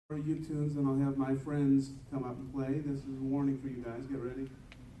U-tunes, and I'll have my friends come up and play. This is a warning for you guys. Get ready.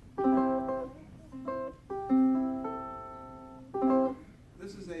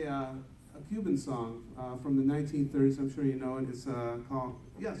 This is a Cuban song from the 1930s. I'm sure you know it. It's called...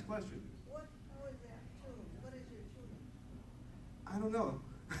 Yes, question. What is that tune? What is your tune? I don't know.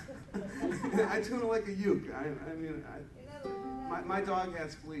 I tune it like a uke. My dog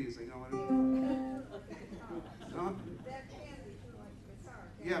has fleas. You know what I mean? No? That can be tuned like a guitar.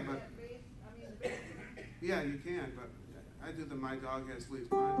 Yeah, but... Bass. Yeah, you can, but I do the My Dog Has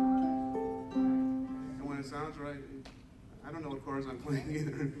Fleas. And when it sounds right, I don't know what chords I'm playing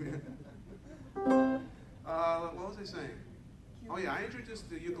either. What was I saying? Oh yeah, I introduced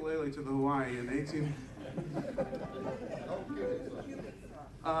the ukulele to the Hawaii in 18...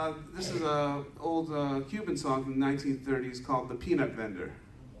 this is an old Cuban song from the 1930s called The Peanut Vendor.